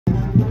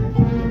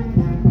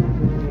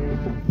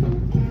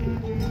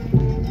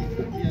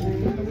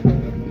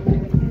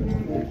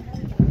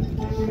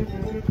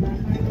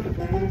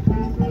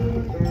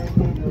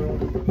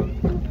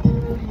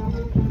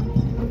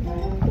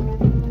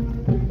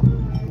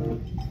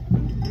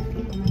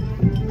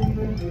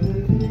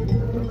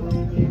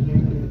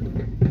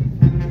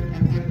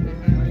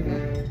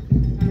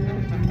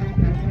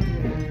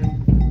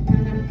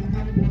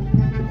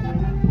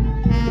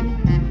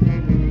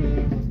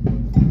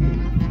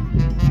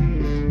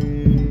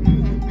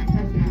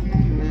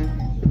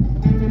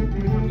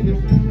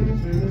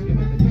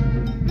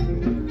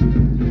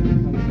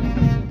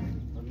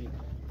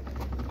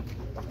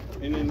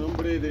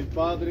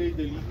Padre,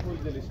 del Hijo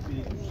y del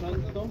Espíritu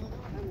Santo.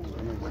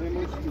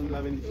 Oremos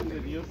la bendición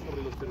de Dios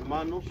sobre los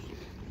hermanos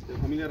de la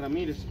familia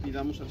Ramírez.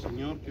 Pidamos al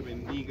Señor que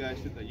bendiga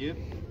este taller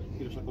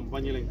y nos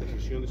acompañe en la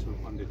intercesión de San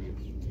Juan de Dios.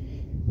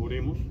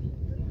 Oremos.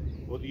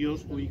 Oh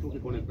Dios, tu Hijo, que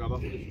con el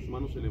trabajo de sus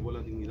manos elevó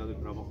la dignidad del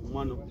trabajo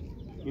humano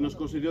y nos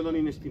concedió el don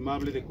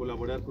inestimable de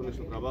colaborar con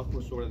nuestro trabajo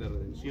en su obra de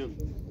redención.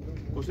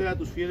 Conceda a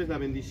tus fieles la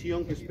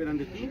bendición que esperan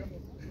de ti,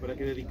 para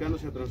que,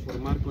 dedicándose a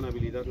transformar con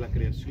habilidad la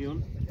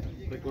creación,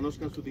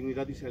 reconozcan su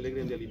dignidad y se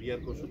alegren de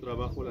aliviar con su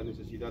trabajo las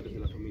necesidades de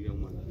la familia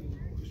humana.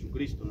 Por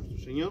Jesucristo nuestro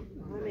Señor.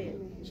 Amén.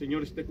 El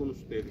Señor esté con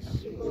ustedes.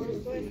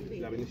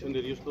 La bendición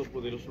de Dios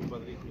Todopoderoso,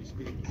 Padre, Hijo y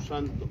Espíritu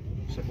Santo,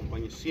 les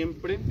acompañe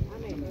siempre.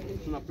 Amén.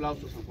 Un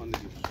aplauso a San Juan de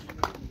Dios.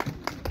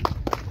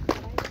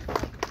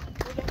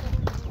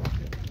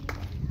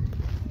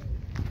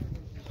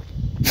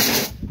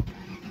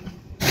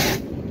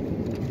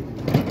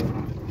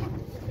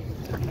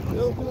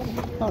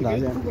 Ahora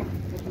ya.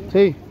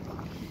 Sí,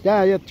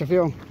 ya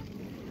chafió.